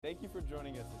Thank you for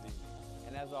joining us this evening.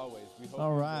 And as always, we hope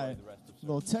All you right. enjoy the rest of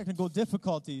Little service. technical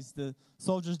difficulties. The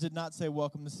soldiers did not say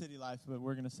welcome to City Life, but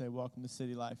we're going to say welcome to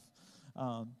City Life.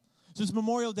 So it's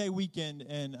Memorial Day weekend,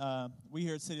 and we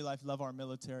here at City Life love our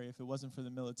military. If it wasn't for the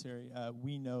military,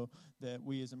 we know that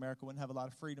we as America wouldn't have a lot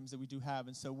of freedoms that we do have.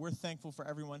 And so we're thankful for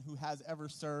everyone who has ever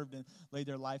served and laid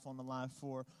their life on the line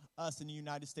for us in the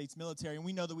United States military. And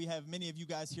we know that we have many of you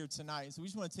guys here tonight. So we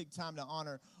just want to take time to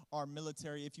honor our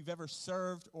military. If you've ever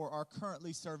served or are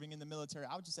currently serving in the military,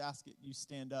 I would just ask that you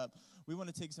stand up. We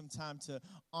want to take some time to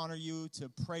honor you, to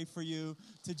pray for you,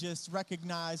 to just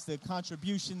recognize the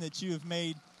contribution that you have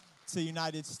made to the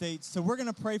United States. So we're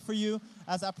going to pray for you.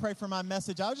 As I pray for my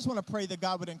message, I just want to pray that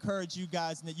God would encourage you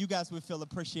guys and that you guys would feel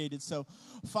appreciated. So,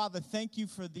 Father, thank you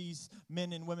for these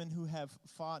men and women who have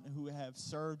fought and who have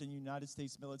served in the United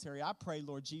States military. I pray,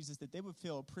 Lord Jesus, that they would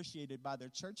feel appreciated by their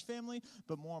church family,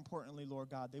 but more importantly, Lord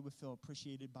God, they would feel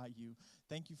appreciated by you.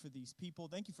 Thank you for these people.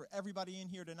 Thank you for everybody in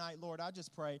here tonight, Lord. I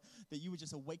just pray that you would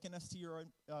just awaken us to your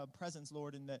presence,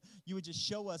 Lord, and that you would just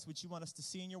show us what you want us to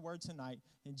see in your word tonight.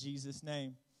 In Jesus'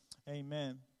 name.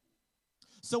 Amen.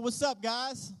 So what's up,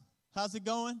 guys? How's it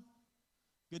going?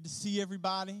 Good to see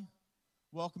everybody.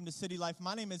 Welcome to City Life.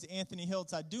 My name is Anthony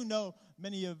Hiltz. I do know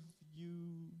many of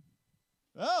you.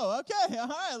 Oh, okay. All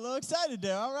right. A little excited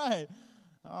there. All right.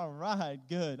 All right.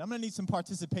 Good. I'm going to need some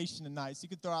participation tonight, so you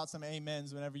can throw out some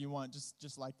amens whenever you want,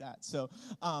 just like that. So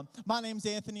my name's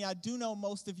Anthony. I do know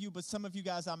most of you, but some of you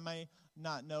guys I may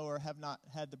not know or have not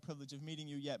had the privilege of meeting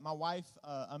you yet. My wife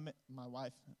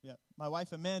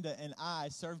Amanda and I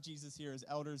serve Jesus here as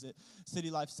elders at City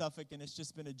Life Suffolk, and it's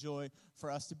just been a joy for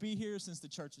us to be here since the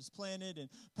church is planted. And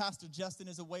Pastor Justin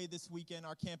is away this weekend,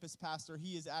 our campus pastor.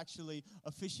 He is actually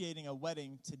officiating a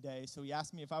wedding today, so he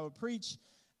asked me if I would preach.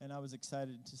 And I was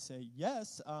excited to say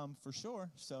yes, for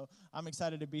sure. So I'm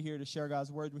excited to be here to share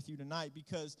God's word with you tonight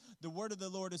because the word of the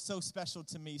Lord is so special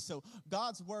to me. So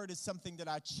God's word is something that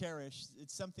I cherish.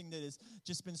 It's something that has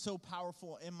just been so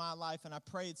powerful in my life, and I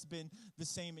pray it's been the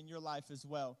same in your life as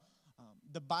well.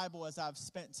 The Bible, as I've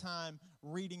spent time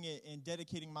reading it and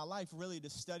dedicating my life really to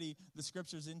study the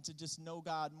scriptures and to just know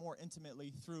God more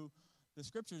intimately through the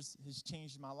scriptures, has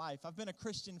changed my life. I've been a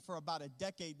Christian for about a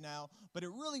decade now, but it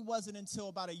really wasn't until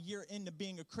about a year into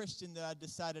being a Christian that I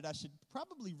decided I should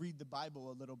probably read the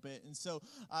Bible a little bit. And so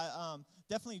I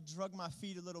definitely drug my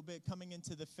feet a little bit coming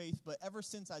into the faith, but ever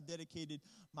since I dedicated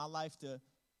my life to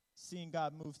seeing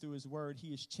God move through his word,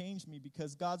 he has changed me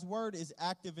because God's word is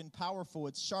active and powerful.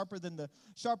 It's sharper than the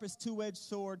sharpest two-edged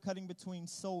sword, cutting between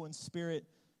soul and spirit,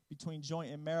 between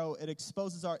joint and marrow. It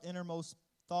exposes our innermost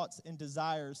thoughts and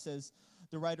desires, says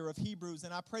the writer of Hebrews.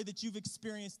 And I pray that you've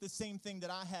experienced the same thing that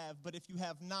I have, but if you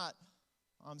have not,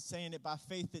 I'm saying it by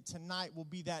faith that tonight will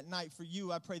be that night for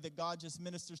you. I pray that God just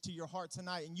ministers to your heart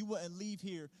tonight and you wouldn't leave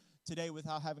here today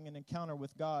without having an encounter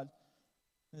with God,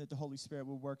 and that the Holy Spirit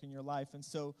will work in your life. And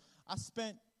so I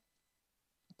spent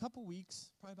a couple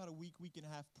weeks, probably about a week and a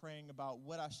half, praying about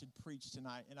what I should preach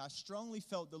tonight. And I strongly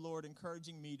felt the Lord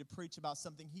encouraging me to preach about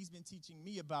something he's been teaching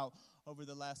me about over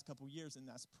the last couple years, and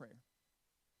that's prayer.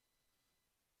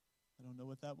 I don't know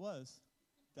what that was.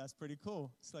 That's pretty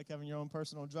cool. It's like having your own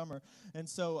personal drummer. And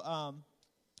so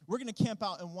we're going to camp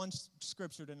out in one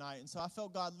scripture tonight. And so I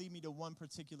felt God lead me to one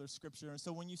particular scripture. And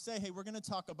so when you say, hey, we're going to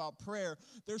talk about prayer,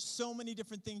 there's so many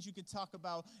different things you could talk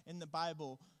about in the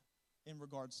Bible in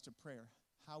regards to prayer.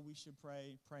 How we should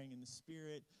pray, praying in the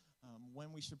Spirit,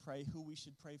 when we should pray, who we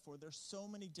should pray for. There's so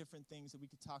many different things that we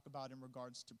could talk about in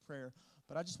regards to prayer.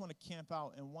 But I just want to camp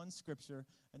out in one scripture,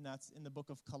 and that's in the book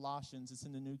of Colossians. It's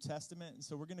in the New Testament. And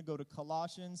so we're going to go to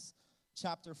Colossians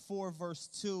chapter 4, verse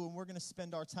 2, and we're going to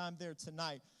spend our time there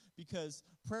tonight because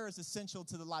prayer is essential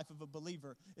to the life of a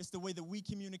believer. It's the way that we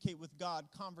communicate with God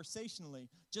conversationally,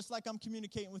 just like I'm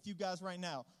communicating with you guys right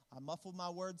now. I muffled my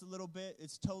words a little bit.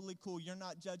 It's totally cool. You're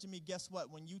not judging me. Guess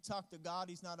what? When you talk to God,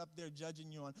 he's not up there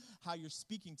judging you on how you're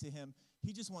speaking to him.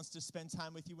 He just wants to spend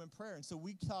time with you in prayer. And so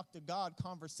we talk to God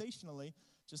conversationally,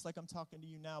 just like I'm talking to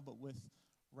you now, but with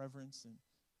reverence. And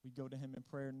we go to him in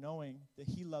prayer knowing that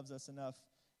he loves us enough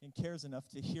and cares enough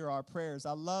to hear our prayers.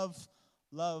 I love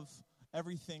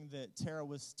everything that Tara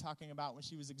was talking about when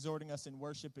she was exhorting us in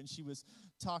worship, and she was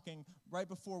talking right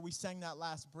before we sang that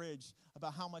last bridge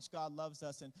about how much God loves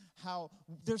us and how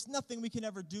there's nothing we can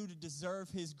ever do to deserve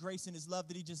his grace and his love,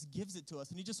 that he just gives it to us,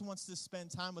 and he just wants to spend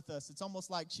time with us. It's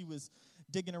almost like she was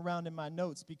digging around in my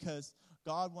notes because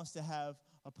God wants to have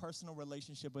a personal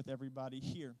relationship with everybody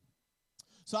here.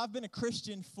 So I've been a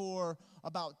Christian for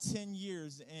about 10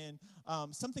 years, and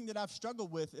something that I've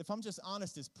struggled with, if I'm just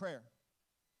honest, is prayer.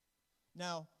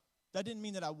 Now, that didn't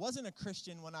mean that I wasn't a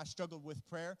Christian when I struggled with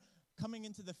prayer. coming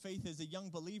into the faith as a young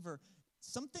believer,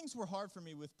 some things were hard for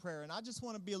me with prayer, and I just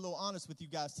want to be a little honest with you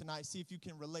guys tonight, see if you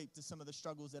can relate to some of the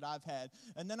struggles that I've had.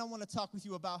 And then I want to talk with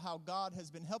you about how God has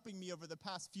been helping me over the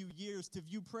past few years to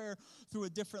view prayer through a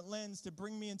different lens, to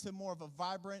bring me into more of a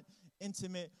vibrant,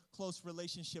 intimate, close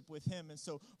relationship with him. And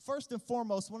so first and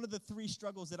foremost, one of the three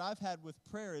struggles that I've had with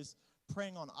prayer is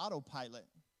praying on autopilot.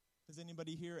 Has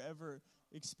anybody here ever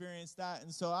experienced that?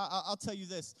 And so I'll tell you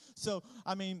this. So,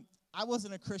 I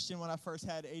wasn't a Christian when I first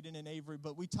had Aiden and Avery,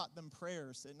 but we taught them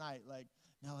prayers at night. Like,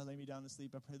 now I lay me down to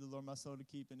sleep. I pray the Lord my soul to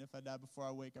keep. And if I die before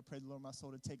I wake, I pray the Lord my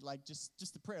soul to take. Like,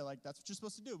 just the prayer. Like, that's what you're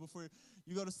supposed to do before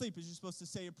you go to sleep, is you're supposed to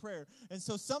say a prayer. And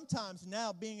so sometimes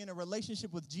now, being in a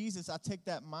relationship with Jesus, I take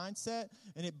that mindset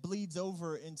and it bleeds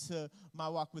over into my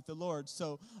walk with the Lord.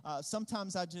 So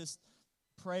sometimes I just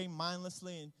pray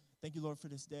mindlessly and thank you, Lord, for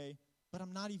this day. But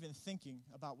I'm not even thinking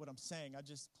about what I'm saying. I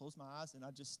just close my eyes and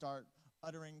I just start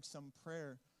uttering some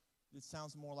prayer that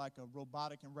sounds more like a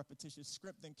robotic and repetitious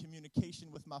script than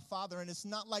communication with my Father. And it's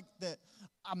not like that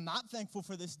I'm not thankful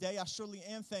for this day. I surely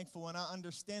am thankful, and I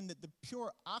understand that the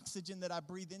pure oxygen that I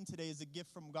breathe in today is a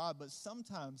gift from God. But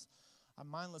sometimes I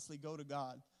mindlessly go to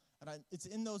God, and it's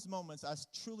in those moments I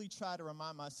truly try to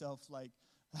remind myself, like,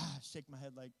 shake my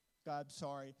head like, God,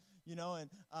 sorry. And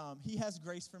he has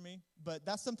grace for me, but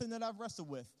that's something that I've wrestled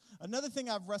with. Another thing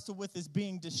I've wrestled with is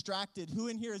being distracted. Who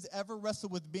in here has ever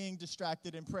wrestled with being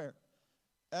distracted in prayer?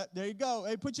 There you go.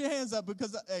 Hey, put your hands up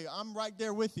because, hey, I'm right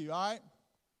there with you, all right?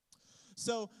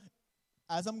 So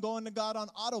as I'm going to God on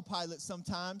autopilot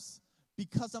sometimes,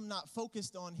 because I'm not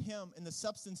focused on him and the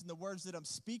substance and the words that I'm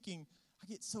speaking, I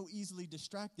get so easily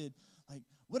distracted. Like,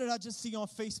 what did I just see on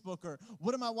Facebook? Or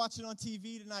what am I watching on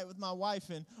TV tonight with my wife?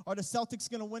 And are the Celtics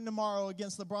going to win tomorrow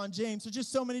against LeBron James? There's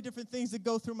just so many different things that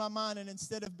go through my mind. And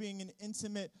instead of being an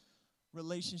intimate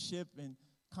relationship and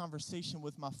conversation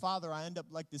with my Father, I end up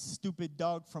like this stupid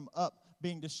dog from Up,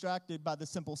 being distracted by the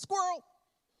simple squirrel.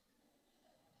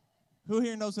 Who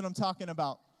here knows what I'm talking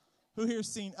about? Who here's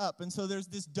seen Up? And so there's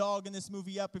this dog in this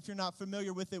movie Up, if you're not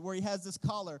familiar with it, where he has this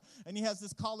collar, and he has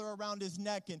this collar around his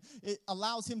neck, and it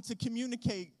allows him to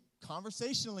communicate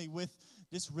conversationally with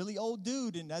this really old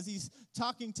dude. And as he's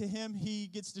talking to him, he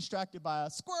gets distracted by a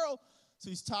squirrel. So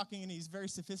he's talking, and he's very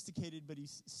sophisticated, but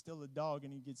he's still a dog,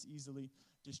 and he gets easily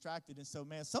distracted. And so,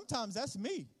 man, sometimes that's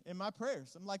me in my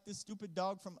prayers. I'm like this stupid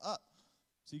dog from Up.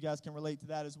 So you guys can relate to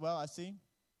that as well, I see.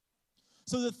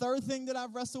 So the third thing that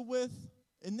I've wrestled with,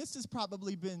 and this has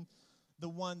probably been the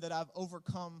one that I've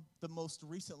overcome the most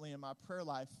recently in my prayer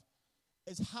life,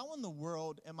 is how in the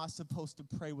world am I supposed to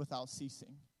pray without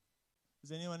ceasing?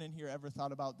 Has anyone in here ever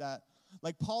thought about that?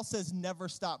 Like Paul says, never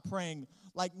stop praying.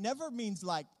 Like never means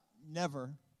like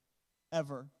never,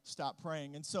 ever stop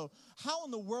praying. And so how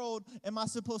in the world am I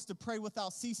supposed to pray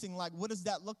without ceasing? Like, what does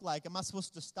that look like? Am I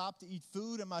supposed to stop to eat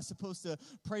food? Am I supposed to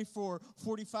pray for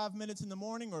 45 minutes in the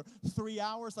morning or 3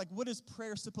 hours? Like, what is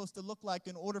prayer supposed to look like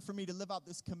in order for me to live out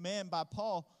this command by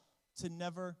Paul to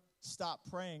never stop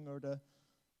praying or to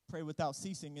pray without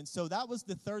ceasing? And so that was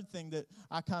the third thing that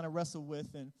I kind of wrestled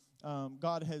with, and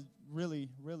God has really,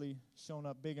 really shown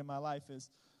up big in my life as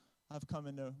I've come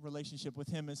into relationship with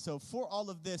him. And so for all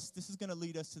of this is going to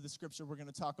lead us to the scripture we're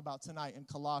going to talk about tonight in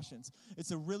Colossians.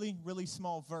 It's a really, really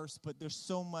small verse, but there's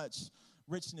so much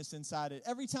richness inside it.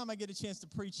 Every time I get a chance to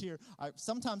preach here,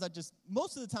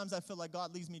 most of the times I feel like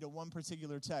God leads me to one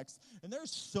particular text. And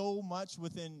there's so much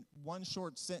within one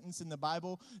short sentence in the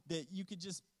Bible that you could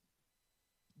just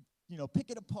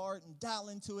pick it apart and dial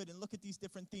into it and look at these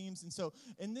different themes. And so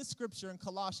in this scripture in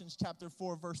Colossians chapter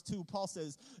 4, verse 2, Paul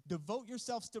says, devote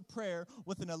yourselves to prayer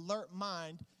with an alert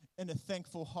mind and a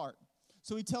thankful heart.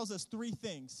 So he tells us three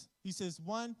things. He says,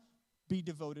 1, be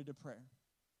devoted to prayer.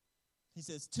 He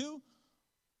says, 2,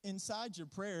 inside your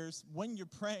prayers, when you're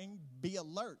praying, be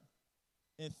alert.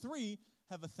 And 3,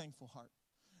 have a thankful heart.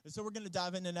 And so we're going to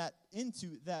dive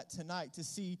into that tonight to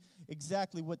see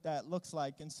exactly what that looks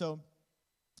like. And so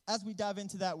as we dive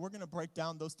into that, we're going to break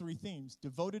down those three themes: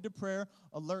 devoted to prayer,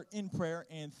 alert in prayer,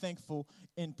 and thankful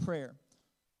in prayer.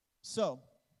 So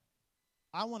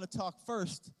I want to talk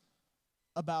first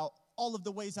about all of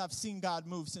the ways I've seen God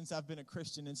move since I've been a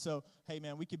Christian. And so, hey,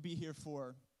 man, we could be here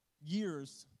for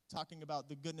years talking about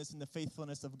the goodness and the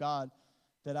faithfulness of God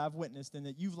that I've witnessed and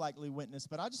that you've likely witnessed.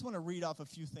 But I just want to read off a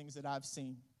few things that I've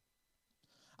seen.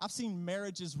 I've seen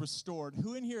marriages restored.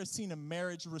 Who in here has seen a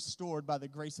marriage restored by the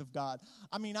grace of God?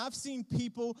 I mean, I've seen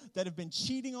people that have been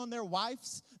cheating on their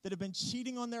wives, that have been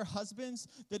cheating on their husbands,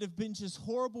 that have been just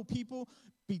horrible people,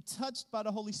 be touched by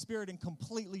the Holy Spirit and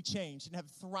completely changed and have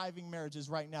thriving marriages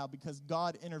right now because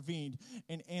God intervened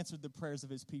and answered the prayers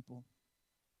of his people.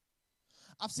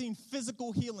 I've seen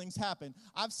physical healings happen.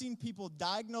 I've seen people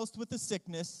diagnosed with a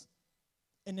sickness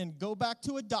and then go back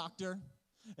to a doctor,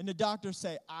 and the doctor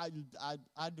say, I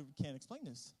can't explain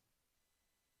this.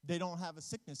 They don't have a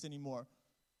sickness anymore.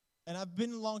 And I've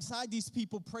been alongside these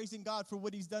people praising God for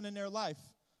what he's done in their life.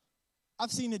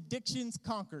 I've seen addictions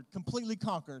conquered, completely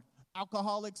conquered.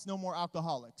 Alcoholics, no more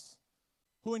alcoholics.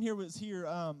 Who in here was here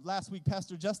last week?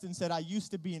 Pastor Justin said, I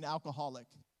used to be an alcoholic.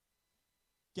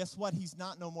 Guess what? He's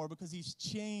not no more because he's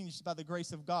changed by the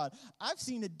grace of God. I've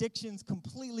seen addictions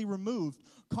completely removed.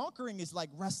 Conquering is like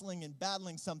wrestling and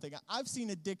battling something. I've seen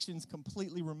addictions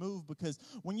completely removed because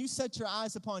when you set your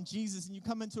eyes upon Jesus and you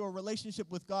come into a relationship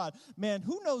with God, man,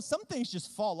 who knows? Some things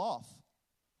just fall off,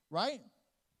 right?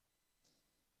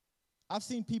 I've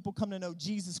seen people come to know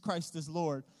Jesus Christ as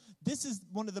Lord. This is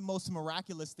one of the most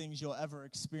miraculous things you'll ever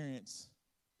experience,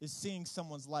 is seeing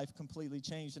someone's life completely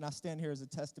changed. And I stand here as a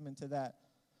testament to that.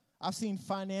 I've seen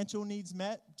financial needs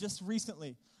met just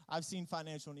recently. I've seen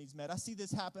financial needs met. I see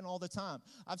this happen all the time.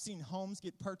 I've seen homes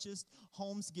get purchased,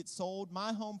 homes get sold.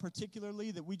 My home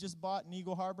particularly that we just bought in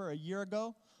Eagle Harbor a year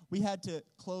ago, we had to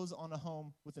close on a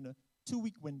home within a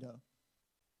 2-week window.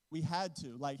 We had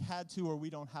to or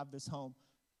we don't have this home,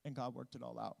 and God worked it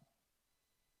all out.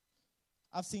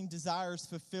 I've seen desires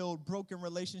fulfilled, broken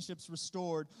relationships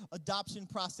restored, adoption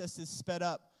processes sped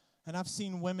up, and I've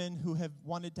seen women who have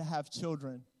wanted to have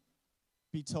children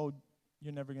be told,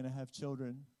 you're never going to have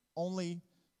children, only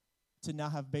to now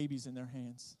have babies in their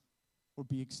hands or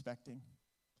be expecting.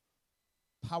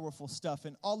 Powerful stuff.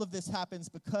 And all of this happens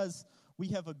because we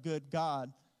have a good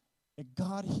God. And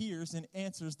God hears and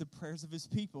answers the prayers of his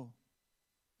people.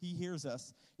 He hears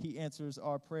us. He answers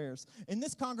our prayers. In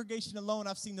this congregation alone,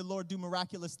 I've seen the Lord do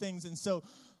miraculous things. And so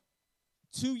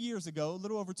 2 years ago, a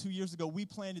little over 2 years ago, we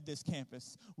planted this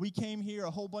campus. We came here,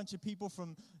 a whole bunch of people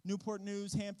from Newport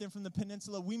News, Hampton, from the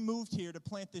peninsula. We moved here to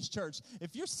plant this church.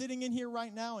 If you're sitting in here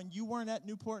right now and you weren't at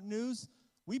Newport News,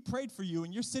 we prayed for you,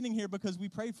 and you're sitting here because we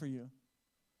prayed for you.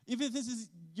 Even if this is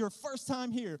your first time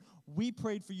here, we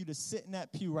prayed for you to sit in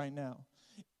that pew right now.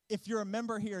 If you're a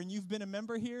member here and you've been a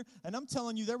member here, and I'm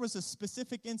telling you, there was a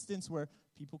specific instance where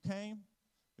people came,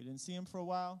 we didn't see them for a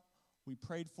while, we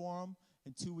prayed for them,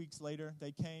 and 2 weeks later,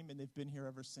 they came, and they've been here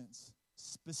ever since.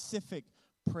 Specific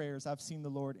prayers I've seen the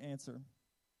Lord answer.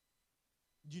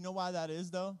 Do you know why that is,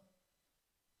 though?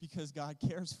 Because God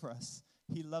cares for us.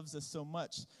 He loves us so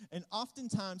much. And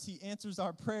oftentimes, he answers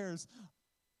our prayers.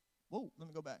 Whoa, let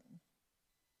me go back.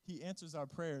 He answers our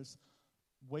prayers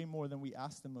way more than we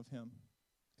ask them of him,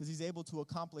 because he's able to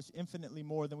accomplish infinitely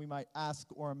more than we might ask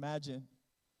or imagine.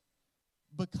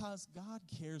 Because God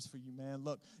cares for you, man.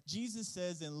 Look, Jesus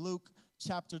says in Luke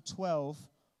chapter 12,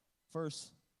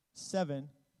 verse 7,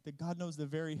 that God knows the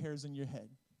very hairs in your head.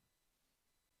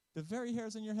 The very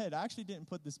hairs in your head. I actually didn't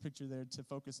put this picture there to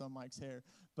focus on Mike's hair,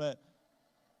 but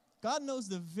God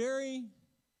knows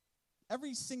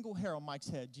every single hair on Mike's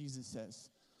head, Jesus says.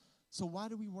 So why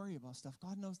do we worry about stuff?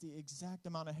 God knows the exact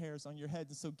amount of hairs on your head.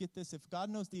 And so get this, if God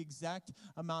knows the exact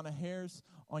amount of hairs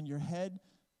on your head,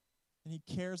 and he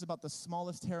cares about the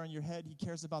smallest hair on your head, he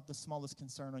cares about the smallest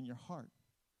concern on your heart.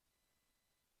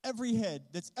 Every head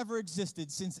that's ever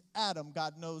existed since Adam,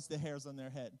 God knows the hairs on their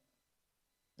head.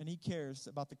 And he cares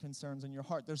about the concerns on your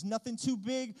heart. There's nothing too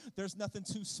big, there's nothing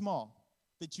too small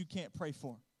that you can't pray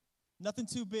for. Nothing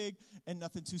too big and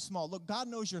nothing too small. Look, God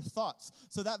knows your thoughts.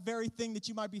 So that very thing that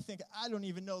you might be thinking, I don't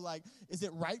even know, is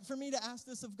it right for me to ask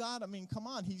this of God? I mean, come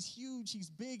on, he's huge, he's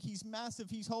big, he's massive,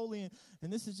 he's holy,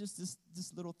 and this is just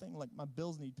this little thing, like my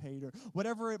bills need paid, or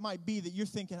whatever it might be that you're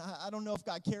thinking, I don't know if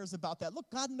God cares about that. Look,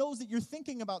 God knows that you're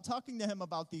thinking about talking to him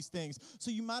about these things,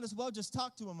 so you might as well just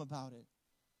talk to him about it,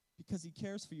 because he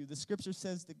cares for you. The scripture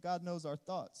says that God knows our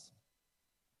thoughts.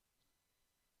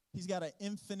 He's got an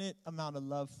infinite amount of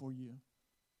love for you.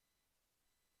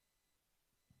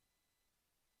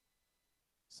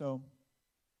 So,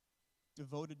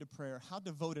 devoted to prayer. How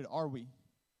devoted are we?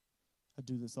 I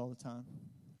do this all the time.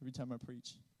 Every time I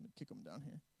preach, I'm going to kick them down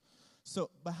here.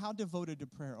 But how devoted to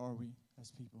prayer are we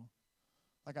as people?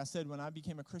 Like I said, when I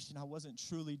became a Christian, I wasn't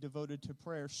truly devoted to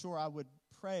prayer. Sure, I would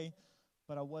pray,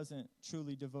 but I wasn't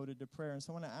truly devoted to prayer. And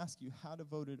so I want to ask you, how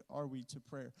devoted are we to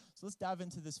prayer? So let's dive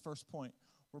into this first point,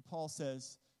 where Paul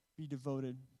says, be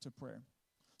devoted to prayer.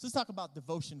 So let's talk about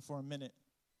devotion for a minute.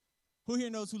 Who here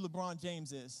knows who LeBron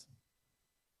James is?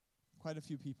 Quite a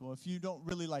few people. If you don't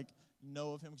really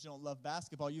know of him because you don't love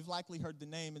basketball, you've likely heard the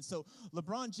name. And so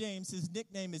LeBron James, his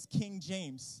nickname is King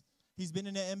James. He's been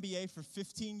in the NBA for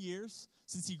 15 years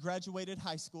since he graduated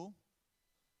high school.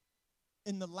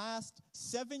 In the last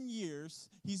 7 years,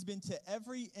 he's been to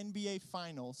every NBA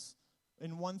Finals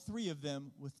and won 3 of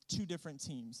them with 2 different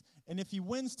teams. And if he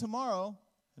wins tomorrow,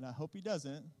 and I hope he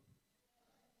doesn't,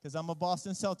 because I'm a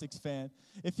Boston Celtics fan,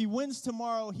 if he wins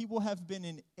tomorrow, he will have been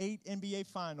in 8 NBA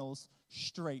Finals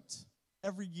straight.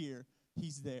 Every year,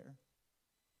 he's there.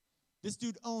 This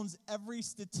dude owns every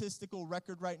statistical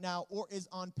record right now or is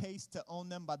on pace to own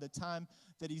them by the time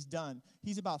that he's done.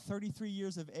 He's about 33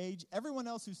 years of age. Everyone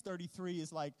else who's 33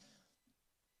 is like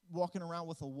walking around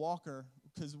with a walker,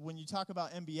 because when you talk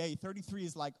about NBA, 33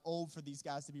 is like old for these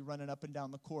guys to be running up and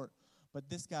down the court. But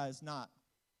this guy is not.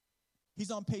 He's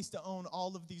on pace to own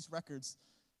all of these records.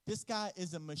 This guy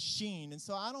is a machine. And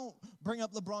so I don't bring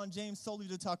up LeBron James solely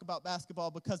to talk about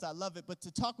basketball because I love it, but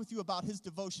to talk with you about his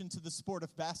devotion to the sport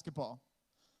of basketball.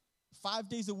 5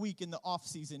 days a week in the off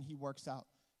season, he works out.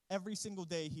 Every single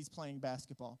day, he's playing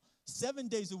basketball. 7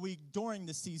 days a week during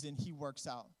the season, he works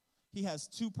out. He has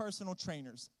 2 personal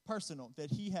trainers, that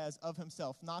he has of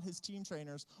himself, not his team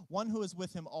trainers, one who is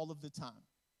with him all of the time.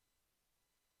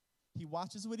 He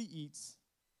watches what he eats,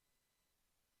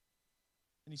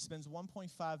 and he spends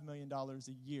 $1.5 million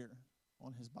a year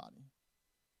on his body.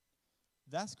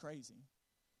 That's crazy.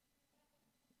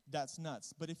 That's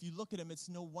nuts. But if you look at him, it's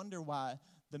no wonder why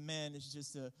the man is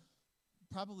just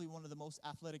probably one of the most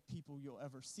athletic people you'll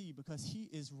ever see, because he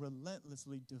is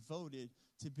relentlessly devoted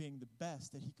to being the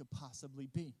best that he could possibly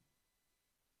be.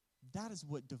 That is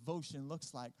what devotion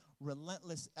looks like,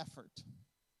 relentless effort.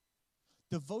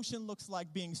 Devotion looks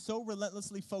like being so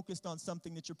relentlessly focused on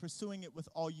something that you're pursuing it with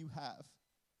all you have.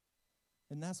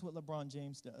 And that's what LeBron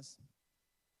James does.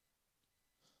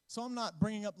 So I'm not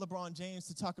bringing up LeBron James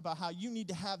to talk about how you need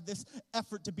to have this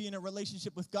effort to be in a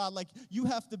relationship with God. Like you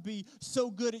have to be so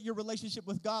good at your relationship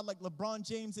with God like LeBron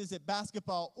James is at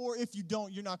basketball. Or if you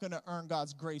don't, you're not going to earn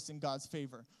God's grace and God's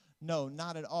favor. No,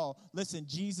 not at all. Listen,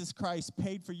 Jesus Christ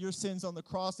paid for your sins on the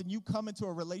cross, and you come into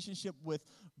a relationship with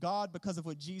God because of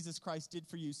what Jesus Christ did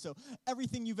for you. So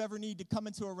everything you've ever needed to come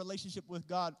into a relationship with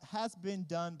God has been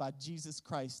done by Jesus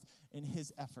Christ in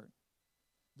his effort.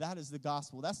 That is the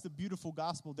gospel. That's the beautiful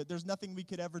gospel, that there's nothing we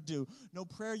could ever do. No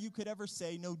prayer you could ever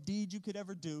say, no deed you could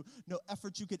ever do, no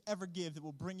effort you could ever give that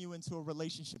will bring you into a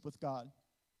relationship with God.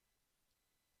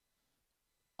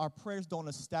 Our prayers don't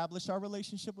establish our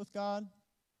relationship with God,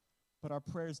 but our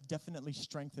prayers definitely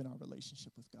strengthen our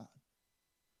relationship with God.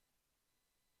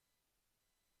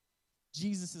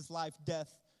 Jesus' life,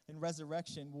 death, and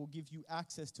resurrection will give you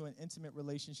access to an intimate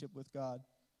relationship with God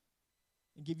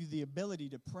and give you the ability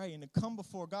to pray and to come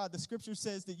before God. The scripture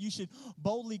says that you should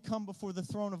boldly come before the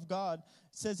throne of God.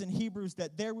 It says in Hebrews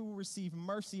that there we will receive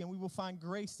mercy and we will find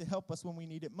grace to help us when we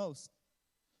need it most.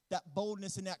 That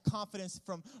boldness and that confidence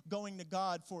from going to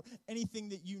God for anything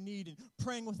that you need and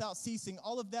praying without ceasing,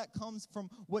 all of that comes from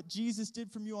what Jesus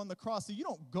did from you on the cross. So you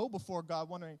don't go before God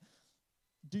wondering,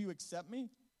 do you accept me?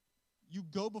 You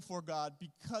go before God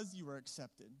because you are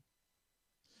accepted.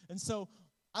 And so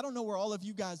I don't know where all of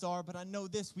you guys are, but I know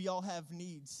this, we all have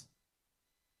needs.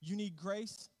 You need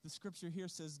grace? The scripture here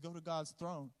says go to God's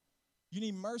throne. You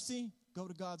need mercy? Go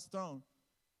to God's throne.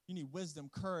 You need wisdom,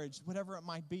 courage, whatever it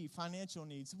might be, financial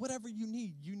needs, whatever you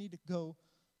need to go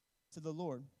to the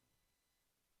Lord.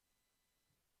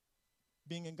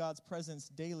 Being in God's presence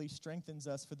daily strengthens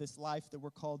us for this life that we're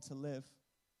called to live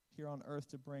here on earth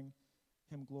to bring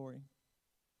him glory.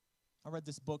 I read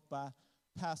this book by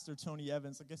Pastor Tony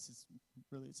Evans. I guess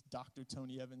it's Dr.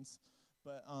 Tony Evans.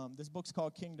 But this book's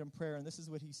called Kingdom Prayer, and this is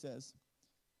what he says.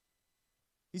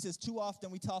 He says, too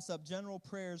often we toss up general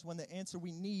prayers when the answer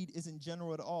we need isn't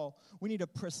general at all. We need a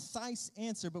precise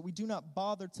answer, but we do not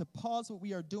bother to pause what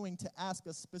we are doing to ask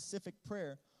a specific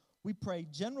prayer. We pray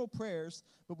general prayers,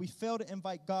 but we fail to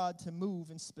invite God to move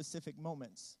in specific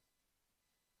moments.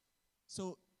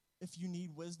 So if you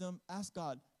need wisdom, ask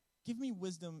God, give me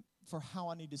wisdom for how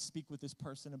I need to speak with this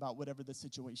person about whatever the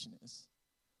situation is.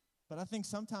 But I think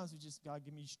sometimes we just, God,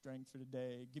 give me strength for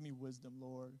today. Give me wisdom,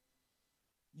 Lord.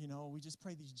 You know, we just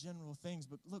pray these general things,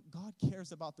 but look, God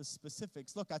cares about the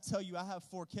specifics. Look, I tell you, I have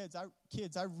 4 kids.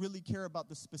 I really care about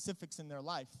the specifics in their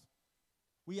life.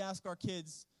 We ask our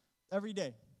kids every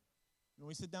day when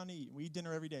we sit down to eat. We eat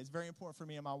dinner every day. It's very important for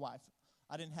me and my wife.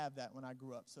 I didn't have that when I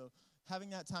grew up. So having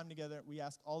that time together, we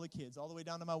ask all the kids, all the way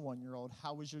down to my 1-year-old,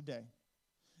 how was your day?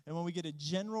 And when we get a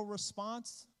general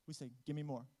response, we say, give me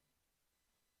more.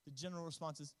 The general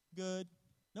response is, good.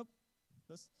 Nope.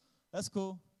 That's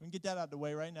cool. We can get that out of the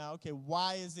way right now. Okay,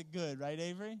 why is it good, right,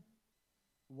 Avery?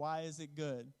 Why is it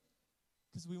good?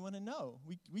 Because we want to know.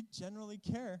 We generally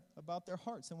care about their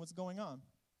hearts and what's going on.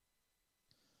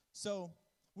 So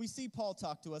we see Paul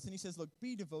talk to us, and he says, look,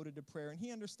 be devoted to prayer. And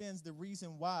he understands the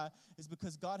reason why is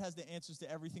because God has the answers to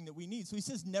everything that we need. So he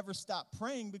says never stop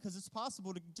praying, because it's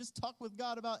possible to just talk with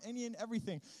God about any and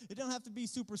everything. It don't have to be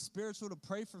super spiritual to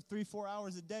pray for 3-4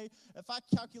 hours a day. If I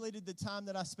calculated the time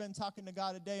that I spend talking to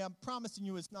God a day, I'm promising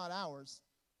you it's not hours.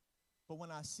 But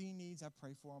when I see needs, I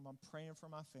pray for them. I'm praying for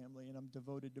my family, and I'm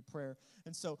devoted to prayer.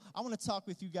 And so I want to talk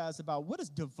with you guys about what does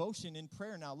devotion in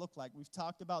prayer now look like. We've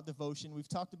talked about devotion. We've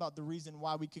talked about the reason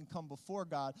why we can come before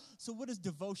God. So what does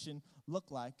devotion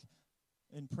look like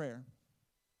in prayer?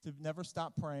 To never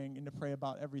stop praying and to pray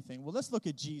about everything. Well, let's look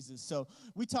at Jesus. So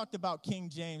we talked about King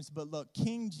James, but look,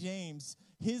 King James,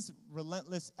 his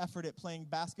relentless effort at playing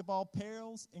basketball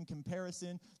pales in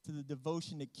comparison to the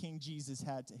devotion that King Jesus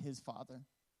had to his Father.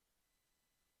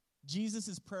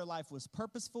 Jesus' prayer life was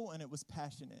purposeful and it was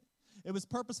passionate. It was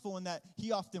purposeful in that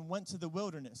he often went to the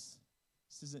wilderness.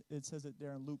 It says it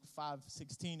there in Luke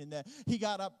 5:16, and that he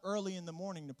got up early in the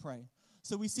morning to pray.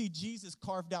 So we see Jesus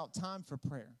carved out time for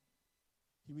prayer.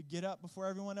 He would get up before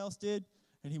everyone else did,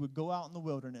 and he would go out in the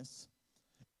wilderness.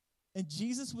 And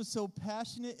Jesus was so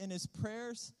passionate in his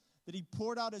prayers that he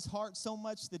poured out his heart so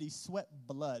much that he sweat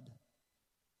blood.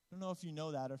 I don't know if you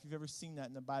know that or if you've ever seen that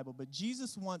in the Bible, but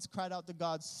Jesus once cried out to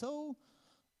God so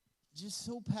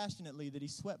passionately that he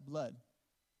sweat blood,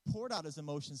 poured out his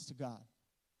emotions to God.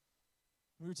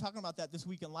 We were talking about that this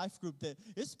week in Life Group, that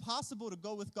it's possible to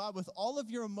go with God with all of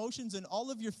your emotions and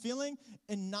all of your feeling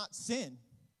and not sin,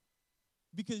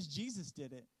 because Jesus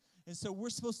did it. And so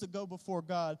we're supposed to go before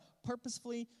God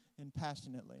purposefully and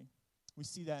passionately. We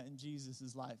see that in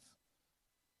Jesus' life.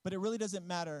 But it really doesn't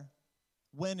matter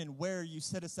when and where you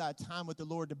set aside time with the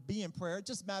Lord to be in prayer. It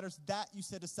just matters that you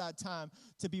set aside time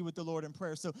to be with the Lord in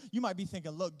prayer. So you might be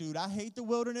thinking, look, dude, I hate the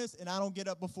wilderness and I don't get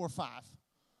up before 5.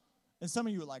 And some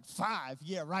of you are like, 5?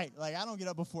 Yeah, right. Like, I don't get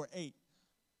up before 8.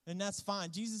 And that's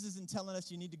fine. Jesus isn't telling us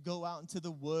you need to go out into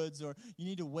the woods or you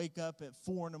need to wake up at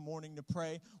 4 in the morning to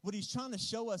pray. What he's trying to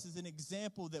show us is an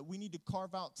example that we need to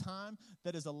carve out time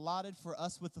that is allotted for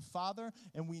us with the Father,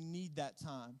 and we need that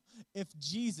time. If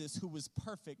Jesus, who was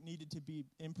perfect, needed to be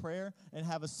in prayer and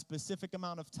have a specific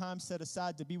amount of time set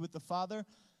aside to be with the Father,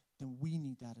 then we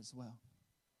need that as well.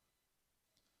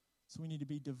 So we need to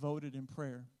be devoted in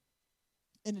prayer.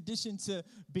 In addition to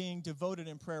being devoted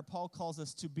in prayer, Paul calls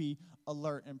us to be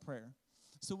alert in prayer.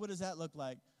 So what does that look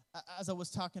like? As I was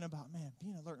talking about, man,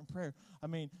 being alert in prayer, I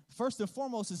mean, first and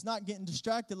foremost, it's not getting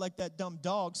distracted like that dumb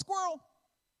dog. Squirrel!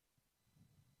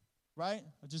 Right?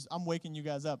 I'm waking you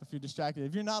guys up if you're distracted.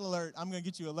 If you're not alert, I'm going to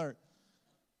get you alert.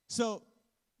 So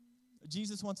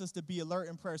Jesus wants us to be alert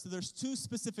in prayer. So there's 2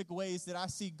 specific ways that I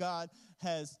see God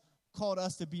has called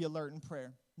us to be alert in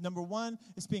prayer. Number 1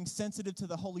 is being sensitive to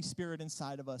the Holy Spirit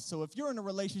inside of us. So if you're in a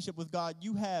relationship with God,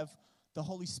 you have the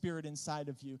Holy Spirit inside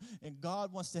of you. And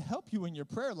God wants to help you in your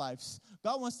prayer lives.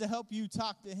 God wants to help you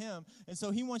talk to him. And so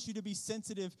he wants you to be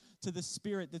sensitive to the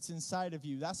Spirit that's inside of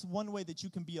you. That's one way that you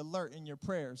can be alert in your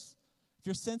prayers. If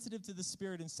you're sensitive to the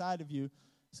Spirit inside of you,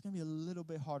 it's going to be a little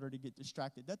bit harder to get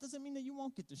distracted. That doesn't mean that you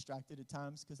won't get distracted at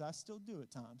times, because I still do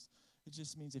at times. It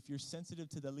just means if you're sensitive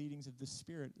to the leadings of the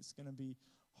Spirit, it's going to be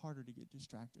harder to get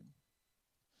distracted.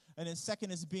 And then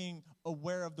second is being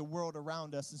aware of the world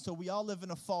around us. And so we all live in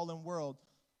a fallen world.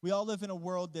 We all live in a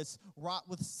world that's wrought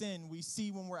with sin. We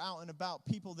see when we're out and about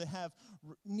people that have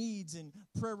needs and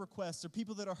prayer requests, or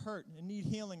people that are hurt and need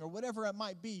healing, or whatever it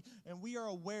might be. And we are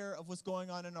aware of what's going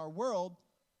on in our world,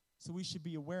 so we should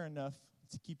be aware enough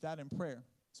to keep that in prayer.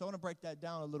 So I want to break that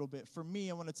down a little bit. For me,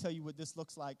 I want to tell you what this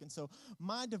looks like. And so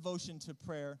my devotion to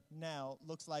prayer now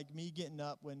looks like me getting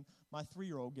up when my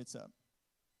 3-year-old gets up.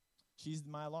 She's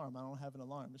my alarm. I don't have an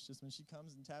alarm. It's just when she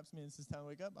comes and taps me and says, time to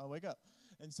wake up, I'll wake up.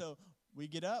 And so we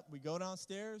get up, we go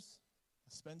downstairs, I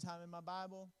spend time in my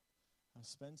Bible, I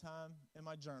spend time in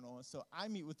my journal. And so I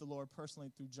meet with the Lord personally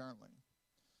through journaling.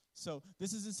 So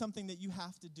this isn't something that you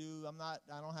have to do.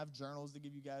 I don't have journals to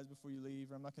give you guys before you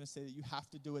leave, or I'm not going to say that you have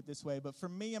to do it this way. But for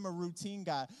me, I'm a routine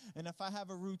guy. And if I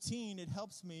have a routine, it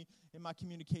helps me in my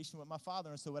communication with my Father.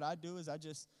 And so what I do is I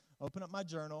just open up my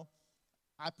journal.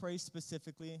 I pray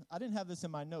specifically. I didn't have this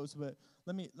in my notes, but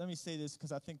let me say this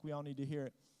because I think we all need to hear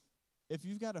it. If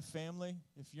you've got a family,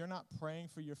 if you're not praying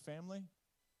for your family,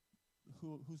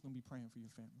 who's going to be praying for your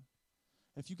family?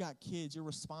 If you got kids, you're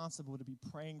responsible to be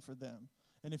praying for them.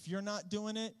 And if you're not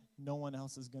doing it, no one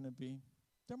else is going to be.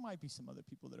 There might be some other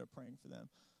people that are praying for them,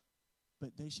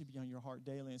 but they should be on your heart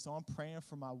daily. And so I'm praying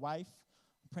for my wife.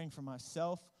 I'm praying for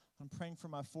myself. I'm praying for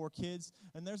my 4 kids.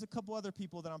 And there's a couple other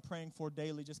people that I'm praying for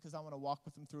daily just because I want to walk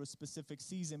with them through a specific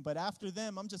season. But after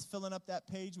them, I'm just filling up that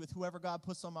page with whoever God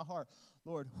puts on my heart.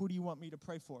 Lord, who do you want me to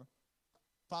pray for?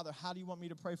 Father, how do you want me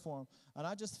to pray for him? And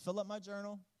I just fill up my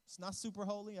journal. It's not super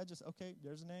holy. I just, okay,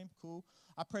 there's a name. Cool.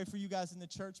 I pray for you guys in the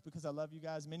church because I love you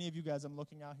guys. Many of you guys, I'm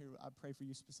looking out here. I pray for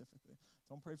you specifically.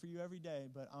 Don't pray for you every day,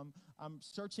 but I'm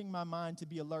searching my mind to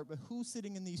be alert. But who's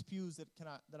sitting in these pews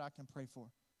that I can pray for?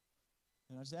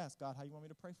 And I just ask, God, how you want me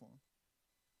to pray for them?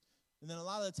 And then a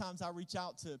lot of the times I reach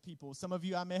out to people. Some of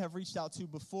you I may have reached out to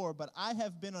before, but I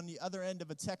have been on the other end of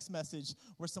a text message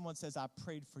where someone says, I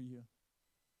prayed for you,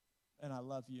 and I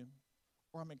love you.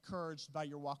 Or I'm encouraged by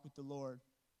your walk with the Lord.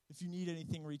 If you need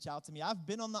anything, reach out to me. I've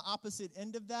been on the opposite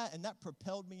end of that, and that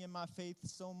propelled me in my faith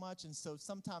so much. And so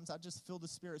sometimes I just feel the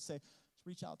Spirit say,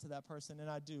 reach out to that person, and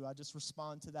I do. I just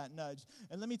respond to that nudge.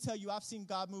 And let me tell you, I've seen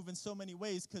God move in so many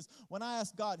ways, because when I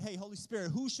ask God, hey, Holy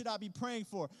Spirit, who should I be praying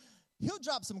for? He'll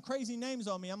drop some crazy names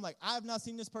on me. I'm like, I have not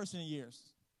seen this person in years.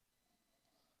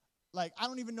 Like, I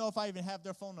don't even know if I even have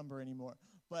their phone number anymore.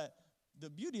 But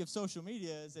the beauty of social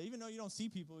media is that even though you don't see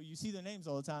people, you see their names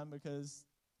all the time because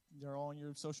they're on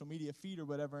your social media feed or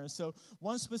whatever. And so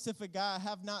one specific guy I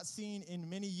have not seen in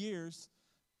many years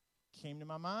came to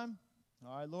my mind.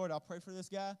 All right, Lord, I'll pray for this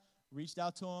guy. Reached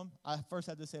out to him. I first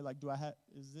had to say, like,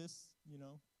 is this,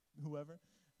 whoever? And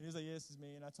he was like, yeah, this is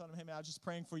me. And I told him, hey, man, I was just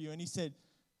praying for you. And he said,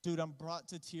 dude, I'm brought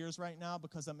to tears right now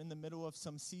because I'm in the middle of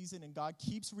some season, and God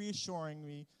keeps reassuring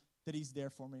me that he's there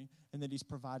for me and that he's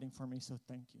providing for me, so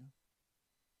thank you.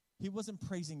 He wasn't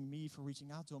praising me for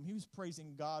reaching out to him. He was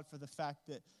praising God for the fact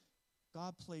that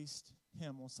God placed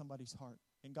him on somebody's heart.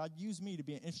 And God used me to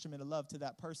be an instrument of love to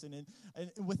that person.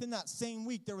 And within that same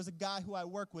week, there was a guy who I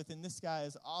work with, and this guy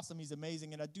is awesome. He's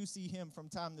amazing, and I do see him from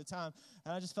time to time.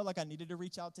 And I just felt like I needed to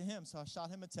reach out to him, so I shot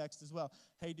him a text as well.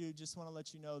 Hey, dude, just want to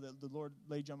let you know that the Lord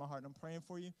laid you on my heart, and I'm praying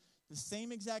for you. The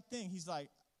same exact thing. He's like,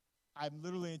 I'm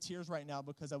literally in tears right now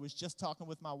because I was just talking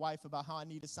with my wife about how I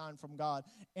need a sign from God.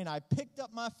 And I picked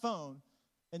up my phone,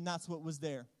 and that's what was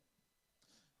there.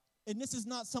 And this is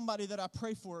not somebody that I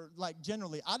pray for, like,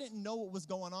 generally. I didn't know what was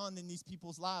going on in these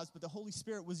people's lives, but the Holy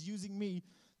Spirit was using me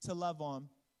to love on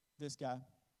this guy.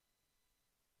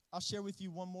 I'll share with you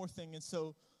one more thing. And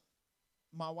so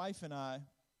my wife and I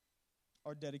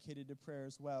are dedicated to prayer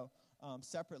as well,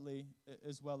 separately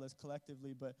as well as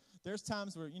collectively. But there's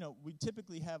times where, we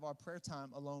typically have our prayer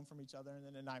time alone from each other, and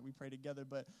then at night we pray together.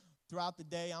 But throughout the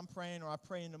day, I'm praying, or I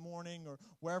pray in the morning, or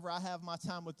wherever I have my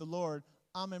time with the Lord,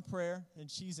 I'm in prayer, and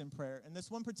she's in prayer. And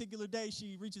this one particular day,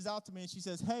 she reaches out to me, and she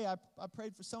says, hey, I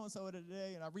prayed for so-and-so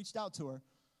today, and I reached out to her. And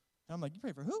I'm like, you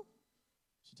prayed for who?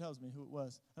 She tells me who it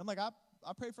was. And I'm like,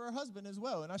 I prayed for her husband as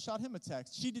well, and I shot him a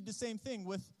text. She did the same thing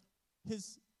with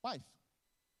his wife.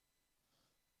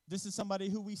 This is somebody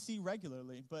who we see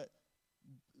regularly, but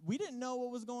we didn't know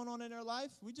what was going on in their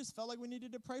life. We just felt like we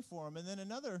needed to pray for them. And then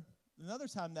another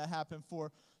time that happened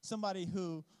for somebody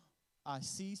who I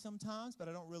see sometimes, but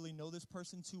I don't really know this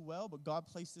person too well, but God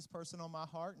placed this person on my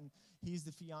heart, and he's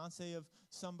the fiance of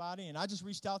somebody, and I just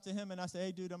reached out to him, and I said,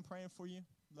 hey, dude, I'm praying for you.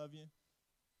 Love you.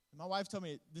 And my wife told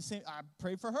me the same. I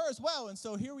prayed for her as well, and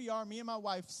so here we are, me and my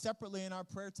wife, separately in our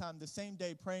prayer time the same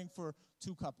day, praying for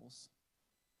two couples.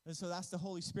 And so that's the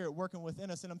Holy Spirit working within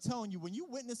us. And I'm telling you, when you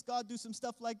witness God do some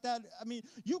stuff like that,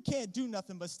 you can't do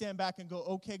nothing but stand back and go,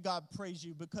 okay, God, praise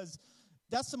you, because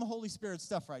that's some Holy Spirit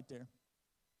stuff right there.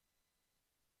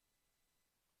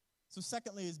 So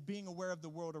secondly is being aware of the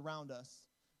world around us.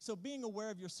 So being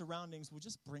aware of your surroundings will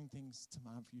just bring things to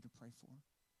mind for you to pray for.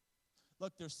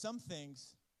 Look, there's some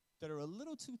things that are a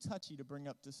little too touchy to bring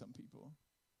up to some people,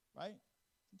 right?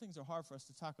 Some things are hard for us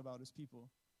to talk about as people.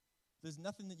 There's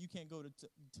nothing that you can't go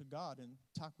to God and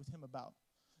talk with him about.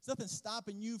 There's nothing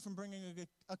stopping you from bringing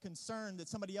a concern that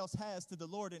somebody else has to the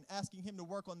Lord and asking him to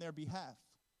work on their behalf.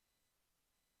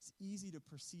 It's easy to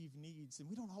perceive needs, and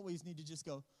we don't always need to just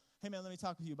go, hey, man, let me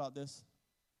talk with you about this.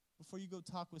 Before you go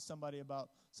talk with somebody about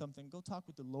something, go talk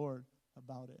with the Lord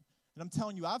about it. And I'm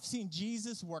telling you, I've seen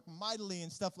Jesus work mightily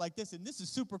and stuff like this, and this is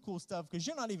super cool stuff because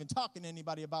you're not even talking to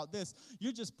anybody about this.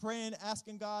 You're just praying,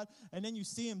 asking God, and then you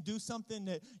see him do something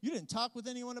that you didn't talk with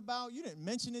anyone about. You didn't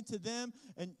mention it to them,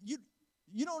 and you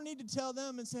don't need to tell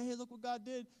them and say, hey, look what God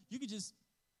did. You could just,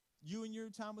 you and your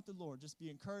time with the Lord, just be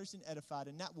encouraged and edified,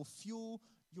 and that will fuel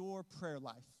your prayer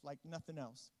life like nothing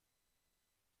else.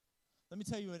 Let me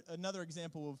tell you another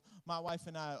example of my wife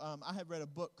and I. I had read a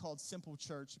book called Simple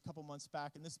Church a couple months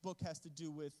back, and this book has to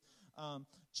do with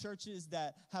churches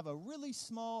that have a really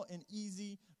small and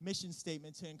easy mission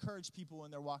statement to encourage people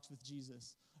in their walks with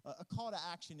Jesus. A call to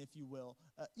action, if you will,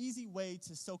 an easy way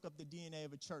to soak up the DNA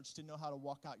of a church to know how to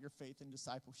walk out your faith in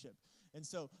discipleship. And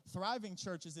so thriving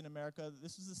churches in America,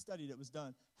 this was a study that was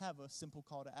done, have a simple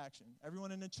call to action.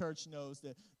 Everyone in the church knows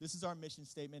that this is our mission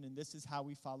statement and this is how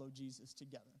we follow Jesus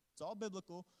together. It's all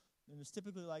biblical. And it's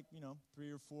typically like,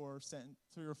 3 or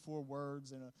 4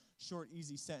 words in a short,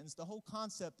 easy sentence. The whole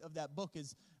concept of that book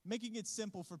is making it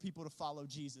simple for people to follow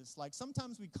Jesus. Like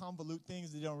sometimes we convolute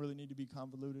things that don't really need to be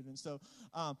convoluted. And so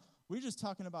we're just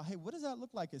talking about, hey, what does that look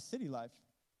like as City Life?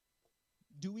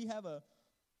 Do we have a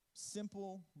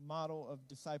simple model of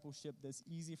discipleship that's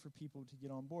easy for people to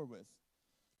get on board with?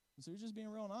 And so we're just being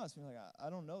real and honest. We're like, I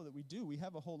don't know that we do. We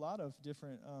have a whole lot of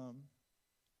different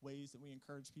ways that we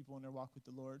encourage people in their walk with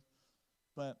the Lord.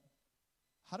 But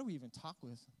how do we even talk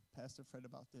with Pastor Fred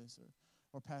about this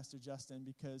or Pastor Justin?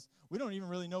 Because we don't even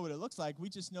really know what it looks like. We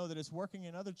just know that it's working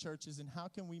in other churches, and how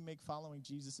can we make following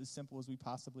Jesus as simple as we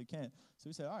possibly can? So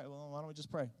we said, all right, well, why don't we just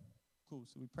pray? Cool.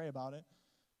 So we pray about it.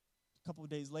 A couple of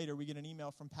days later, we get an email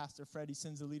from Pastor Fred. He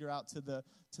sends a leader out to the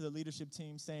leadership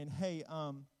team saying, hey,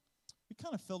 we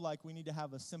kind of feel like we need to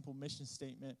have a simple mission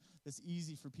statement that's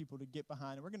easy for people to get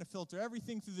behind. And we're going to filter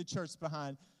everything through the church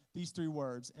behind these 3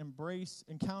 words: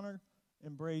 encounter,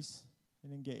 embrace,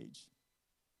 and engage.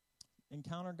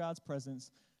 Encounter God's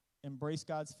presence, embrace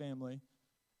God's family,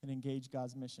 and engage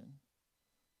God's mission.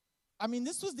 I mean,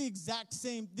 this is the exact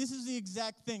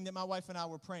thing that my wife and I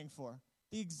were praying for.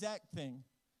 The exact thing.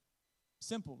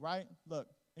 Simple, right? Look,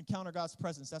 encounter God's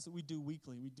presence. That's what we do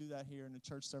weekly. We do that here in the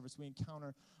church service. We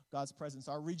encounter God's presence.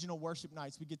 Our regional worship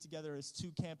nights, we get together as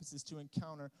 2 campuses to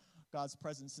encounter God's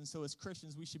presence. And so as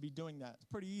Christians, we should be doing that. It's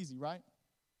pretty easy, right?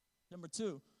 Number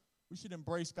 2, we should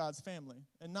embrace God's family.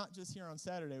 And not just here on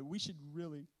Saturday. We should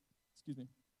really,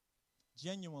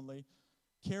 genuinely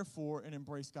care for and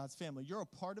embrace God's family. You're a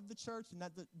part of the church, and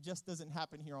that just doesn't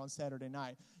happen here on Saturday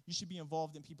night. You should be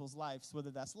involved in people's lives, whether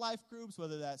that's life groups,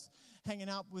 whether that's hanging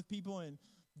out with people and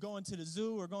going to the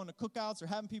zoo or going to cookouts or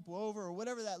having people over or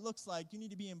whatever that looks like. You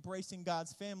need to be embracing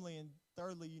God's family. And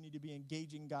thirdly, you need to be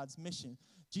engaging God's mission.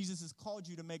 Jesus has called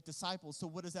you to make disciples. So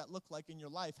what does that look like in your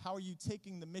life? How are you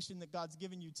taking the mission that God's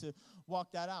given you to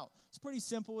walk that out? It's pretty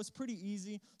simple. It's pretty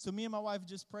easy. So me and my wife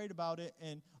just prayed about it.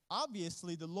 And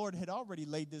obviously the Lord had already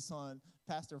laid this on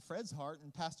Pastor Fred's heart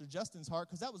and Pastor Justin's heart,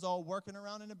 because that was all working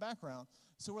around in the background.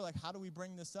 So we're like, how do we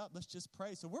bring this up? Let's just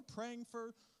pray. So we're praying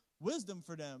for wisdom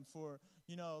for them, for,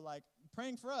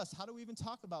 praying for us. How do we even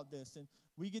talk about this? And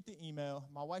we get the email.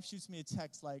 My wife shoots me a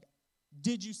text like,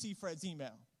 did you see Fred's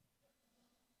email?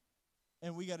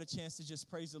 And we got a chance to just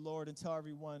praise the Lord and tell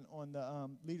everyone on the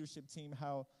leadership team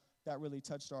how that really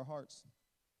touched our hearts.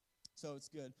 So it's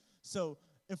good. So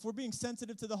if we're being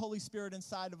sensitive to the Holy Spirit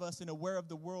inside of us and aware of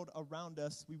the world around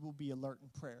us, we will be alert in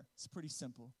prayer. It's pretty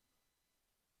simple.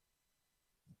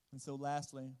 And so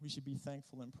lastly, we should be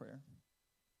thankful in prayer.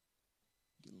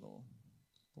 Get a little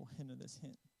hint of this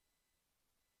hint.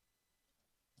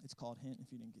 It's called hint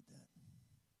if you didn't get that.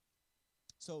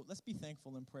 So let's be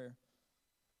thankful in prayer.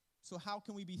 So how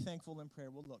can we be thankful in prayer?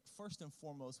 Well, look, first and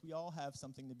foremost, we all have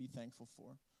something to be thankful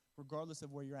for, regardless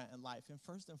of where you're at in life. And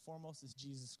first and foremost is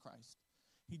Jesus Christ.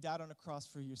 He died on a cross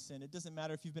for your sin. It doesn't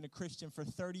matter if you've been a Christian for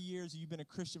 30 years or you've been a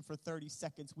Christian for 30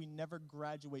 seconds. We never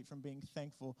graduate from being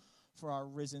thankful for our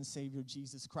risen Savior,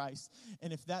 Jesus Christ.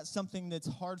 And if that's something that's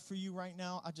hard for you right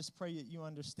now, I just pray that you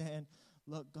understand,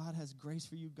 look, God has grace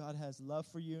for you. God has love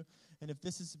for you. And if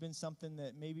this has been something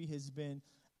that maybe has been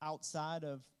outside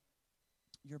of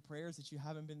your prayers, that you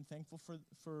haven't been thankful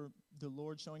for the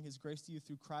Lord showing his grace to you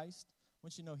through Christ, I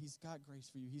want you to know he's got grace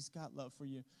for you. He's got love for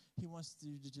you. He wants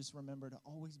you to just remember to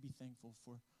always be thankful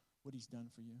for what he's done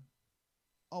for you.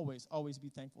 Always, always be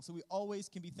thankful. So we always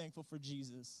can be thankful for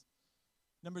Jesus.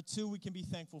 Number 2, we can be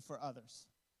thankful for others.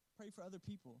 Pray for other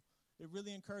people. It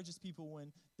really encourages people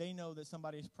when they know that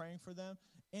somebody is praying for them,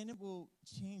 and it will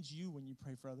change you when you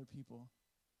pray for other people.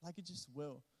 Like it just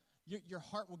will. Your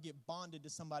heart will get bonded to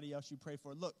somebody else you pray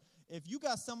for. Look, if you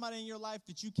got somebody in your life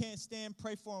that you can't stand,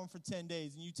 pray for them for 10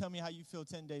 days, and you tell me how you feel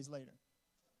 10 days later.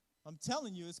 I'm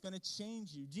telling you, it's going to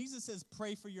change you. Jesus says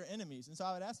pray for your enemies. And so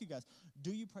I would ask you guys,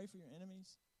 do you pray for your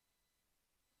enemies?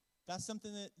 That's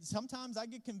something that sometimes I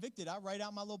get convicted. I write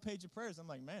out my little page of prayers. I'm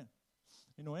like, man,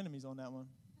 ain't no enemies on that one.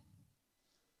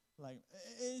 Like,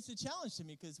 it's a challenge to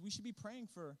me because we should be praying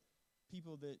for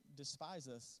people that despise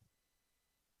us.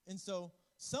 And so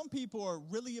some people are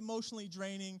really emotionally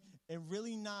draining and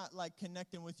really not like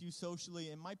connecting with you socially.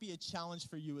 It might be a challenge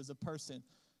for you as a person.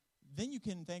 Then you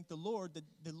can thank the Lord that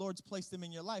the Lord's placed them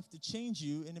in your life to change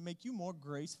you and to make you more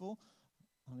graceful.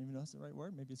 I don't even know if that's the right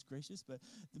word. Maybe it's gracious, but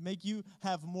to make you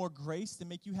have more grace, to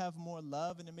make you have more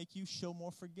love, and to make you show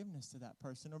more forgiveness to that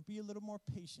person or be a little more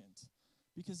patient.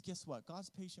 Because guess what? God's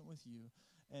patient with you,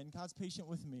 and God's patient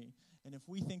with me. And if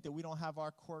we think that we don't have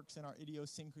our quirks and our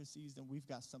idiosyncrasies, then we've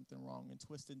got something wrong and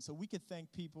twisted. And so we could thank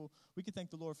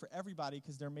the Lord for everybody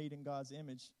because they're made in God's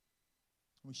image.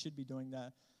 We should be doing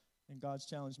that. And God's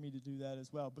challenged me to do that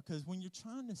as well. Because when you're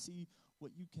trying to see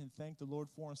what you can thank the Lord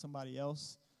for in somebody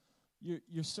else,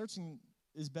 you're searching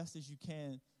as best as you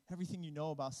can everything you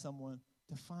know about someone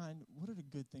to find what are the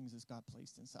good things that God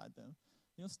placed inside them.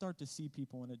 You'll start to see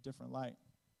people in a different light.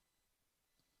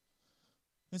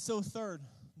 And so third,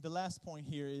 the last point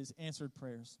here is answered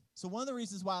prayers. So one of the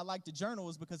reasons why I like to journal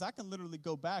is because I can literally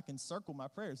go back and circle my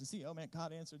prayers and see, oh man,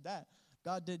 God answered that.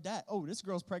 God did that. Oh, this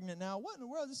girl's pregnant now. What in the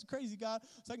world? This is crazy, God.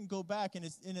 So I can go back, and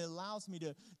it allows me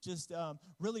to just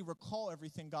really recall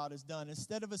everything God has done.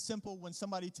 Instead of a simple, when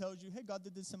somebody tells you, hey, God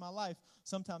did this in my life,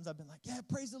 sometimes I've been like, yeah,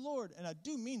 praise the Lord. And I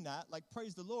do mean that, like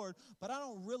praise the Lord, but I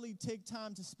don't really take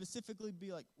time to specifically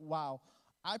be like, wow,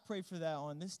 I prayed for that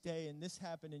on this day, and this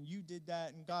happened, and you did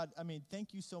that. And God, I mean,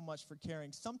 thank you so much for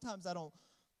caring. Sometimes I don't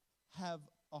have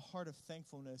a heart of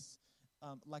thankfulness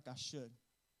like I should.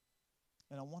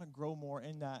 And I want to grow more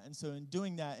in that. And so in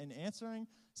doing that and answering,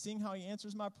 seeing how he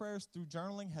answers my prayers through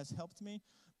journaling has helped me.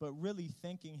 But really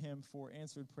thanking him for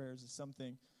answered prayers is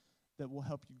something that will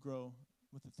help you grow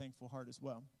with a thankful heart as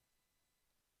well.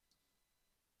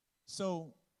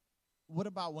 So what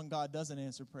about when God doesn't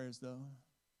answer prayers, though?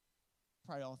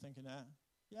 Probably all thinking that.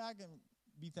 Yeah, I can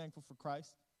be thankful for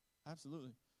Christ.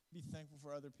 Absolutely. Be thankful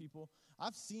for other people.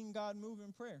 I've seen God move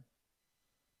in prayer.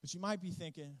 But you might be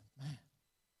thinking, man,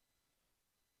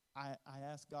 I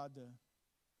asked God to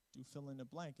do fill in the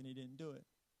blank, and he didn't do it.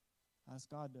 I asked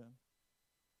God to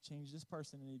change this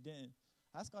person, and he didn't.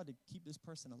 I asked God to keep this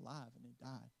person alive, and they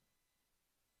died.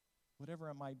 Whatever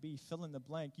it might be, fill in the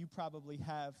blank. You probably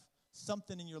have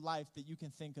something in your life that you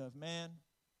can think of. Man,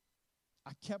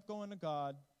 I kept going to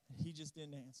God, and he just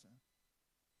didn't answer.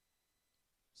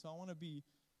 So I want to be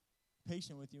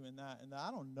patient with you in that. And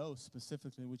I don't know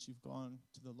specifically what you've gone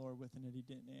to the Lord with and that he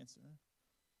didn't answer.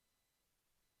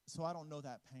 So I don't know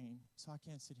that pain. So I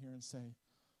can't sit here and say,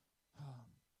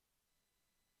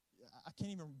 I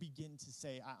can't even begin to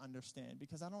say I understand,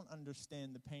 because I don't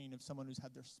understand the pain of someone who's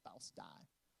had their spouse die,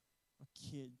 or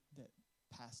kid that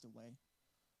passed away,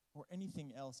 or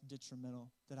anything else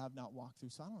detrimental that I've not walked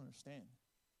through. So I don't understand.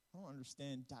 I don't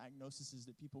understand diagnoses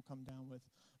that people come down with.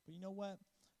 But you know what?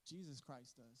 Jesus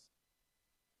Christ does.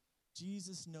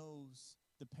 Jesus knows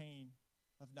the pain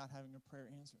of not having a prayer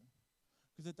answered.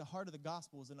 Because at the heart of the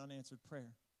gospel is an unanswered prayer.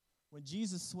 When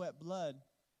Jesus sweat blood,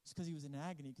 it's because he was in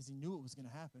agony, because he knew it was going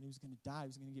to happen. He was going to die. He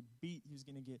was going to get beat. He was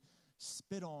going to get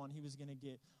spit on. He was going to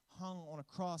get hung on a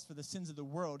cross for the sins of the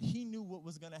world. He knew what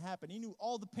was going to happen. He knew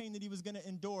all the pain that he was going to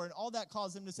endure, and all that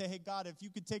caused him to say, hey, God, if you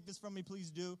could take this from me,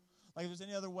 please do. Like, if there's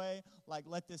any other way, like,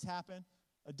 let this happen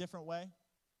a different way.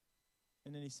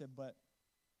 And then he said, but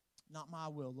not my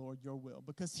will, Lord, your will.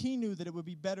 Because he knew that it would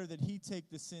be better that he take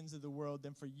the sins of the world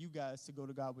than for you guys to go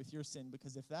to God with your sin.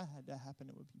 Because if that had to happen,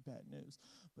 it would be bad news.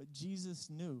 But Jesus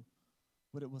knew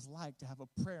what it was like to have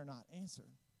a prayer not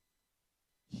answered.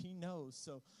 He knows.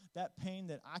 So that pain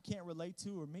that I can't relate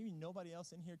to, or maybe nobody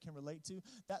else in here can relate to,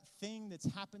 that thing that's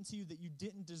happened to you that you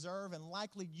didn't deserve, and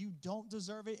likely you don't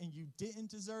deserve it and you didn't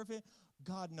deserve it,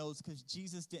 God knows, because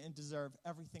Jesus didn't deserve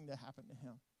everything that happened to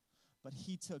him. But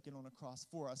he took it on a cross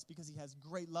for us because he has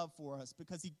great love for us,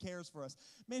 because he cares for us.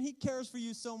 Man, he cares for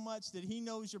you so much that he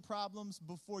knows your problems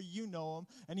before you know them,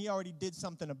 and he already did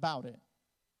something about it.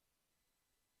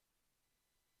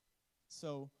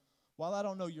 So while I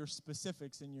don't know your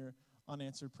specifics in your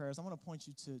unanswered prayers, I want to point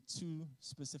you to two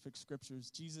specific scriptures.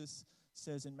 Jesus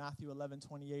says in Matthew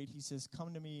 11:28, he says,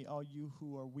 come to me, all you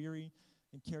who are weary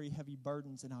and carry heavy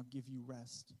burdens, and I'll give you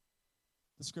rest.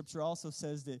 The scripture also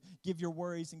says that give your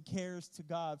worries and cares to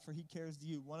God, for he cares to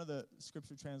you. One of the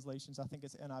scripture translations, I think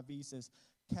it's NIV, says,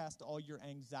 cast all your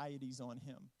anxieties on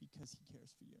him because he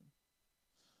cares for you.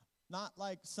 Not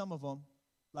like some of them,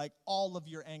 like all of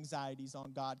your anxieties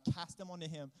on God. Cast them onto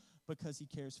him because he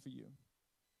cares for you.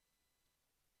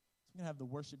 So I'm going to have the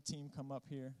worship team come up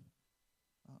here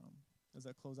as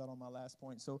I close out on my last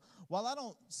point. So while I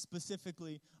don't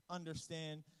specifically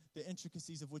understand the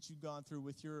intricacies of what you've gone through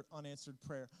with your unanswered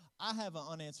prayer, I have an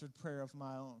unanswered prayer of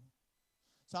my own.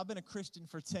 So I've been a Christian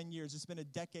for 10 years. It's been a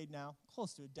decade now,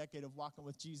 close to a decade of walking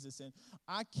with Jesus. And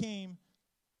I came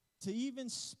to even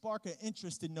spark an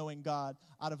interest in knowing God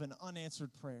out of an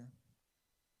unanswered prayer.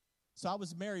 So I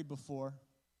was married before.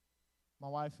 My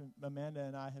wife, Amanda,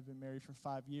 and I have been married for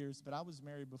 5 years, but I was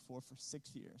married before for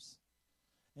 6 years.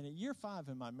 And at year 5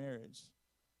 in my marriage,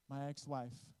 my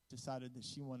ex-wife decided that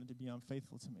she wanted to be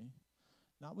unfaithful to me.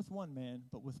 Not with one man,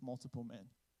 but with multiple men.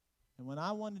 And when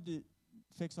I wanted to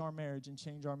fix our marriage and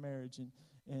change our marriage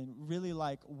and really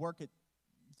work at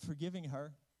forgiving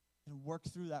her and work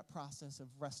through that process of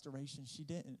restoration, she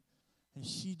didn't. And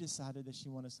she decided that she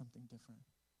wanted something different.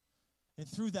 And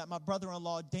through that, my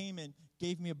brother-in-law, Damon,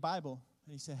 gave me a Bible.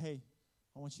 And he said, hey,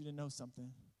 I want you to know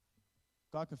something.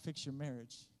 God could fix your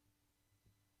marriage,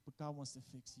 but God wants to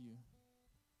fix you.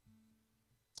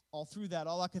 All through that,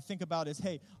 all I could think about is,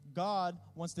 hey, God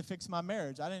wants to fix my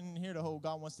marriage. I didn't hear the whole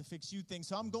God wants to fix you thing.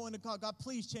 So I'm going to God. God,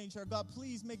 please change her. God,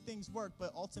 please make things work.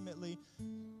 But ultimately,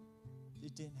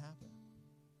 it didn't happen.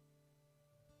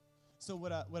 So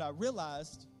what I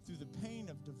realized through the pain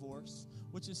of divorce,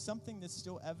 which is something that's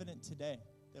still evident today,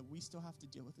 that we still have to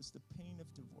deal with, is the pain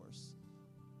of divorce.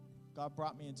 God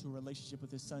brought me into a relationship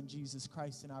with his son, Jesus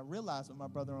Christ. And I realized what my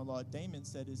brother-in-law, Damon,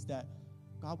 said is that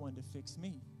God wanted to fix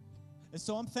me. And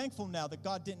so I'm thankful now that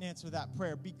God didn't answer that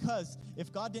prayer, because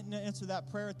if God didn't answer that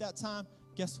prayer at that time,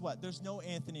 guess what? There's no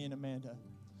Anthony and Amanda.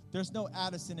 There's no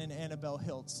Addison and Annabelle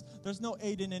Hiltz. There's no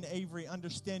Aiden and Avery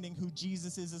understanding who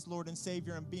Jesus is as Lord and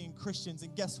Savior and being Christians.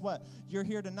 And guess what? You're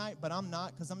here tonight, but I'm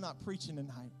not, because I'm not preaching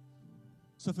tonight.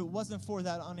 So if it wasn't for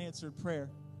that unanswered prayer,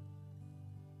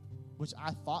 which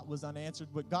I thought was unanswered,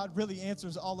 but God really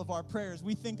answers all of our prayers.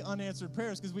 We think unanswered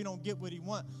prayers because we don't get what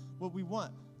we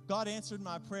want. God answered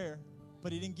my prayer,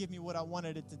 but he didn't give me what I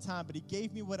wanted at the time, but he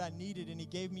gave me what I needed, and he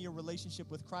gave me a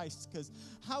relationship with Christ, because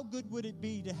how good would it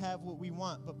be to have what we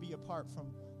want but be apart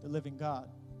from the living God?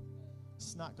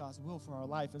 It's not God's will for our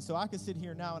life. And so I can sit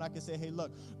here now and I can say, hey,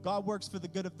 look, God works for the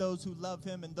good of those who love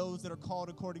him and those that are called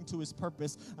according to his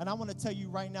purpose. And I want to tell you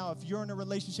right now, if you're in a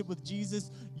relationship with Jesus,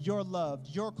 you're loved.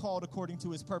 You're called according to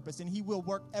his purpose, and he will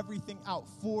work everything out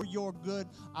for your good.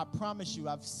 I promise you.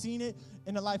 I've seen it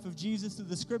in the life of Jesus through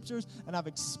the scriptures, and I've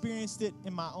experienced it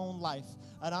in my own life.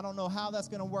 And I don't know how that's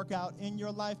going to work out in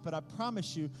your life, but I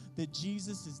promise you that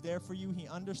Jesus is there for you. He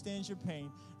understands your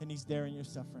pain, and he's there in your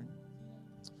suffering.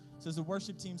 So as the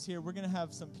worship team's here, we're going to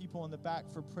have some people in the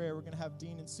back for prayer. We're going to have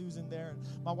Dean and Susan there.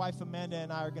 And my wife Amanda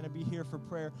and I are going to be here for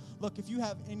prayer. Look, if you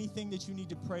have anything that you need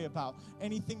to pray about,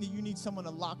 anything that you need someone to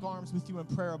lock arms with you in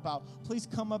prayer about, please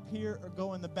come up here or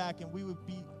go in the back, and we would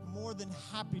be more than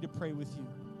happy to pray with you.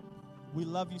 We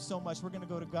love you so much. We're going to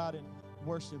go to God and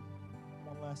worship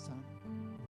one last time.